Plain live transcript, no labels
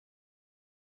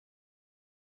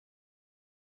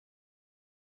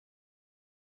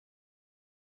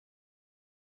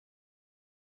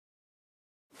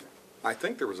I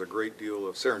think there was a great deal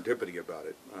of serendipity about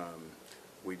it.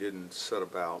 We didn't set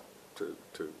about to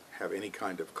have any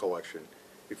kind of collection,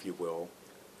 if you will.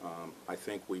 I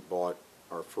think we bought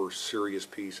our first serious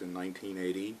piece in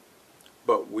 1980,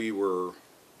 but we were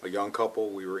a young couple.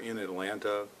 We were in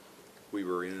Atlanta. We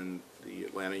were in the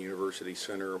Atlanta University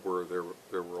Center, where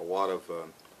there were a lot of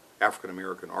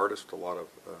African-American artists, a lot of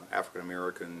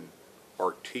African-American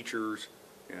art teachers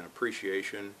and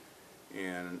appreciation.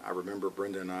 And I remember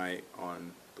Brenda and I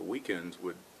on the weekends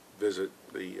would visit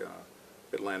the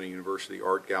Atlanta University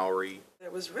Art Gallery.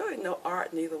 There was really no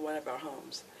art in either one of our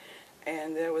homes.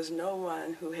 And there was no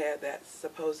one who had that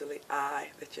supposedly eye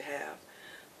that you have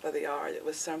for the art. It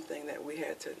was something that we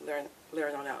had to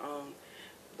learn on our own.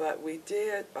 But we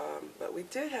did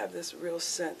have this real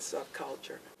sense of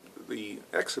culture. The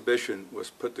exhibition was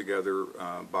put together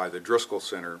by the Driskell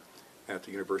Center at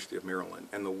the University of Maryland.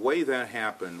 And the way that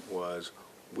happened was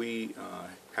we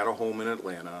had a home in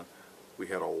Atlanta. We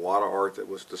had a lot of art that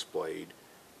was displayed.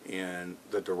 And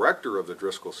the director of the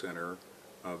Driskell Center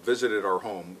visited our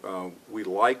home. We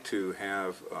like to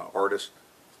have artists.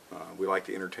 We like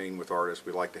to entertain with artists.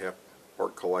 We like to have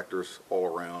art collectors all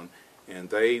around. And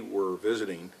they were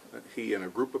visiting, he and a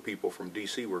group of people from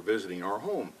D.C. were visiting our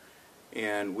home.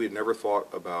 And we had never thought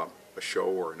about a show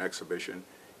or an exhibition.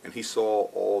 And he saw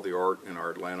all the art in our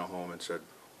Atlanta home and said,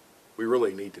 we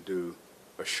really need to do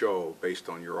a show based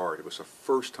on your art. It was the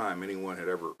first time anyone had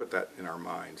ever put that in our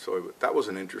mind. So that was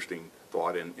an interesting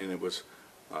thought, and it was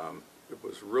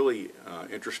really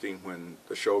interesting when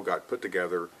the show got put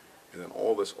together, and then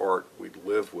all this art we'd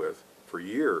lived with for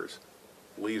years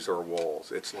leaves our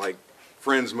walls. It's like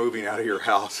friends moving out of your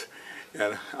house,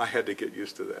 and I had to get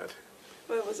used to that.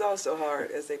 Well, it was also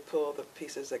hard as they pulled the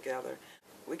pieces together.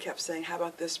 We kept saying, how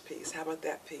about this piece, how about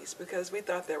that piece? Because we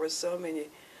thought there were so many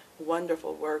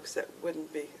wonderful works that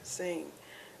wouldn't be seen.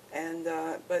 And,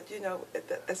 but you know,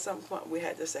 at some point we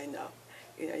had to say no.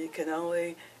 You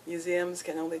know, museums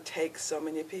can only take so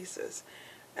many pieces.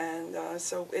 And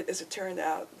so as it turned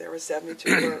out, there were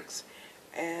 72 works.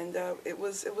 And it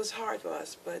was hard for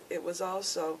us, but it was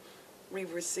also, we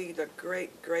received a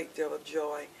great deal of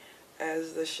joy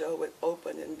as the show would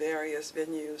open in various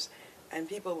venues and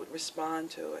people would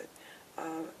respond to it.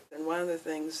 And one of the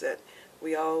things that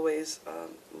we always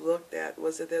looked at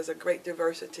was that there's a great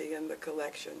diversity in the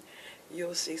collection.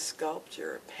 You'll see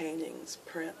sculpture, paintings,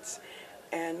 prints.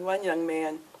 And one young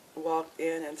man walked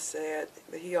in and said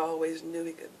that he always knew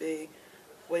he could be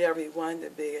whatever he wanted to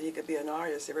be, and he could be an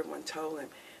artist, everyone told him.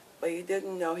 But he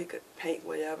didn't know he could paint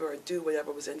whatever or do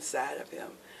whatever was inside of him.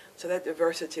 So that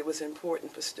diversity was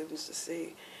important for students to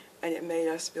see, and it made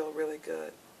us feel really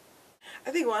good.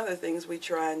 I think one of the things we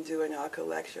try and do in our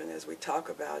collection as we talk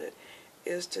about it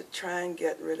is to try and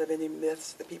get rid of any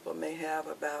myths that people may have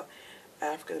about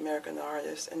African-American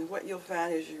artists. And what you'll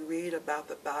find as you read about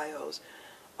the bios,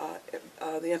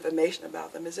 the information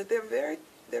about them, is that they're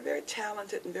very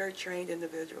talented and very trained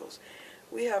individuals.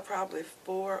 We have probably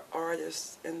 4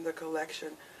 artists in the collection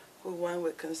who one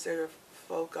would consider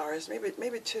folk artists,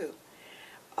 maybe 2.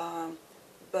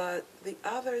 But the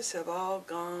others have all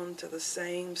gone to the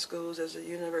same schools as the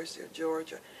University of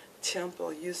Georgia,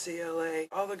 Temple, UCLA,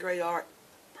 all the great art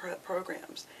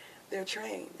programs. They're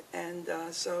trained, and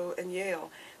Yale.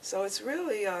 So it's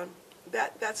really,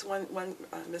 that's one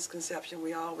misconception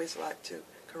we always like to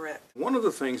correct. One of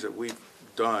the things that we've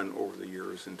done over the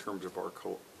years in terms of our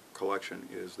collection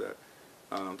is that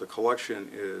the collection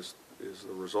is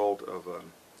the result of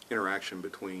interaction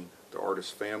between the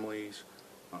artists' families,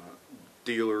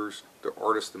 dealers, the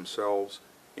artists themselves,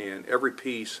 and every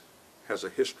piece has a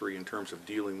history in terms of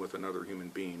dealing with another human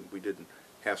being. We didn't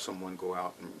have someone go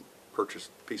out and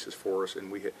purchase pieces for us,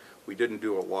 and we didn't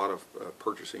do a lot of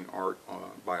purchasing art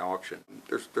by auction.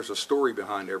 There's a story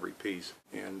behind every piece,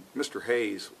 and Mr.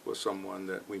 Hayes was someone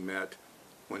that we met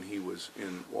when he was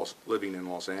living in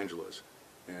Los Angeles,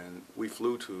 and we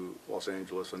flew to Los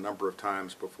Angeles a number of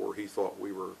times before he thought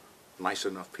we were nice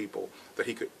enough people that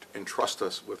he could entrust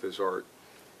us with his art.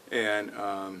 And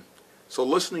so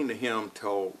listening to him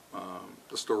tell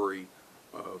the story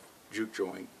of Juke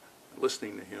Joint,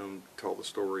 listening to him tell the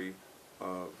story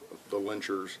of the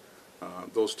lynchers,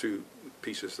 those 2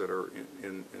 pieces that are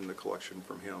in the collection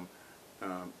from him,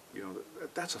 you know,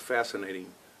 that's a fascinating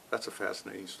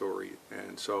story.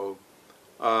 And so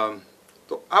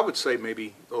I would say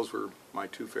maybe those were my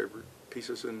 2 favorite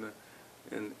pieces in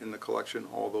the collection,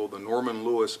 although the Norman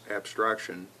Lewis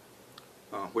abstraction,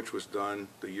 which was done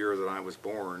the year that I was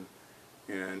born,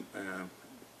 and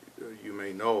you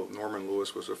may know Norman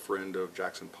Lewis was a friend of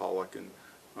Jackson Pollock and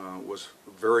was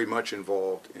very much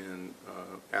involved in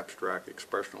abstract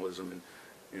expressionism,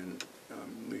 in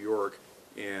New York,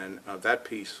 and that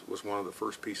piece was one of the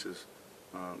first pieces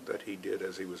that he did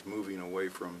as he was moving away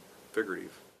from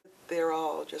figurative. They're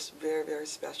all just very, very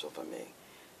special for me.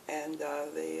 And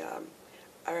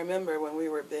I remember when we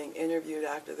were being interviewed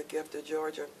after the Gift of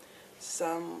Georgia,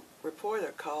 some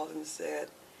reporter called and said,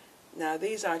 "Now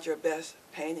these aren't your best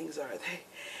paintings, are they?"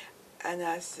 And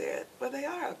I said, "Well, they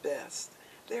are our best.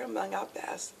 They're among our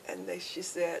best." And she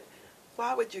said,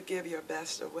 "Why would you give your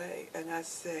best away?" And I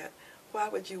said, "Why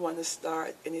would you want to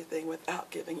start anything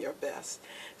without giving your best?"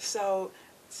 So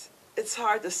it's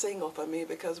hard to single for me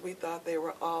because we thought they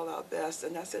were all our best.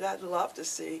 And I said, I'd love to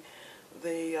see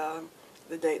the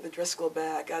Driskell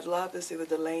back. I'd love to see the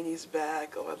Delaney's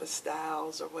back, or the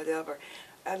Styles, or whatever.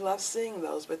 I'd love seeing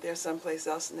those, but they're someplace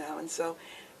else now. And so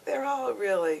they're all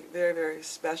really very, very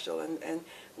special. And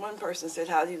one person said,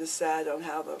 "How do you decide on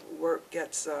how the work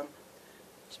gets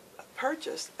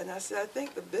purchased?" And I said, I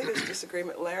think the biggest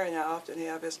disagreement Larry and I often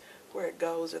have is where it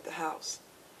goes at the house,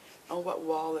 on what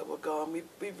wall it will go. And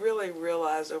we've really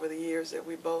realized over the years that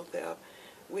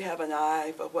we have an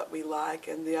eye for what we like,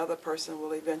 and the other person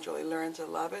will eventually learn to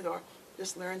love it or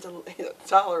just learn to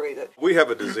tolerate it. We have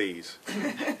a disease,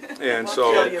 and It's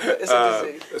a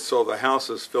disease. so the house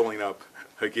is filling up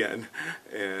again,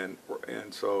 and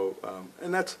so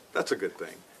that's a good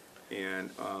thing, and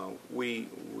we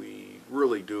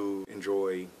really do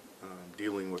enjoy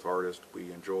dealing with artists.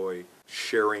 We enjoy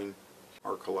sharing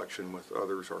our collection with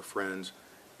others, our friends,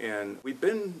 and we've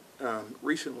been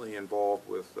recently involved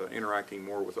with interacting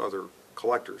more with other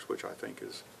collectors, which I think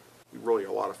is really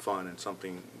a lot of fun and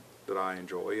something that I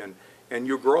enjoy. And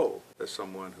you grow as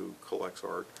someone who collects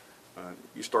art.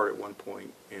 You start at one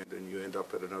point and then you end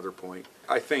up at another point.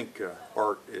 I think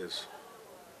art is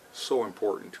so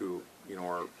important to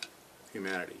our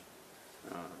humanity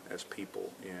as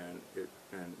people, and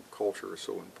culture is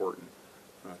so important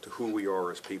to who we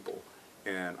are as people.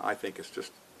 And I think it's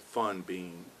just fun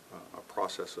being a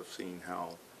process of seeing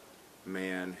how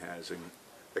man has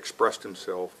expressed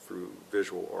himself through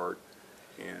visual art,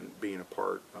 and being a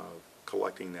part of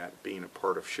collecting that, being a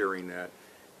part of sharing that,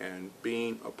 and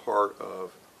being a part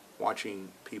of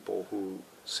watching people who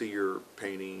see your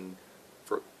paintings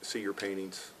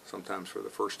sometimes for the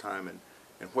first time, and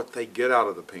what they get out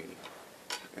of the painting,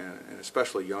 and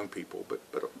especially young people, but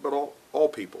all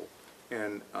people,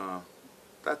 and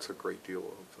that's a great deal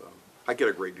of I get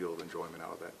a great deal of enjoyment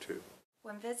out of that too.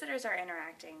 When visitors are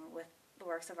interacting with the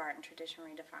works of art in Tradition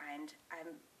Redefined,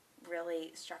 I'm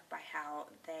really struck by how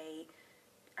they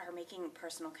are making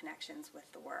personal connections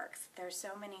with the works. There's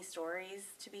so many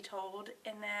stories to be told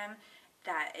in them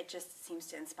that it just seems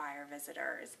to inspire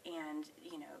visitors. And,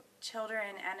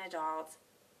 children and adults,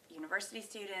 university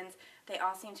students, they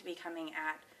all seem to be coming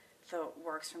at the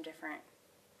works from different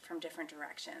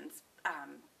directions,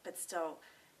 but still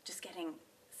just getting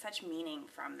such meaning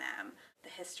from them. The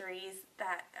histories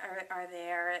that are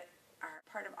there are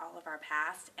part of all of our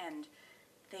past, and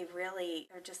they really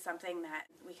are just something that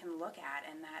we can look at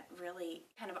and that really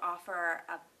kind of offer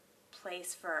a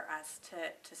place for us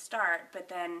to start, but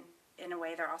then in a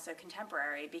way they're also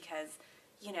contemporary because,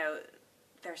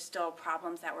 there's still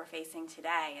problems that we're facing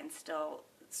today and still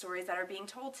stories that are being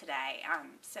told today.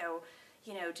 So,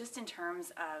 just in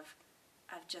terms of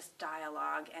just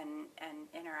dialogue and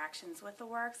interactions with the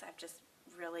works, I've just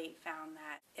really found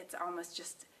that it's almost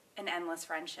just an endless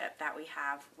friendship that we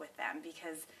have with them,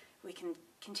 because we can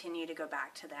continue to go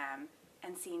back to them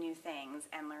and see new things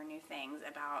and learn new things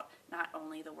about not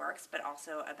only the works but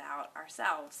also about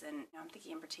ourselves. And I'm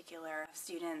thinking in particular of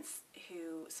students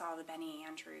who saw the Benny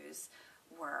Andrews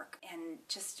work and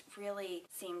just really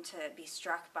seemed to be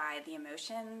struck by the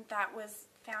emotion that was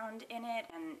found in it.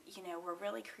 And we're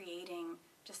really creating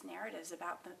just narratives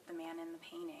about the man in the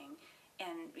painting.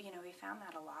 And, we found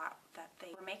that a lot, that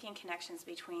they were making connections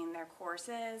between their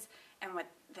courses and what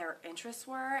their interests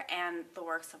were and the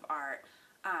works of art.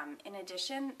 In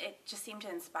addition, it just seemed to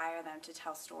inspire them to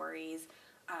tell stories.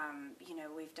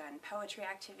 We've done poetry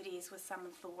activities with some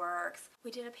of the works.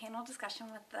 We did a panel discussion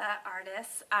with the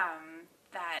artists.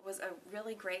 That was a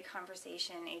really great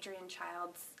conversation. Adrienne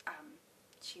Childs,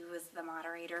 she was the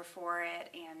moderator for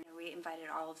it, and we invited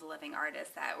all of the living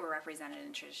artists that were represented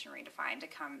in Tradition Redefined to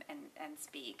come and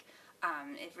speak.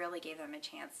 It really gave them a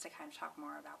chance to kind of talk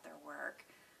more about their work,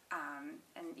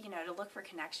 and to look for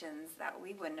connections that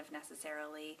we wouldn't have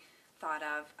necessarily thought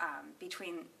of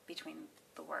between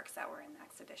the works that were in the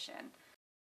exhibition.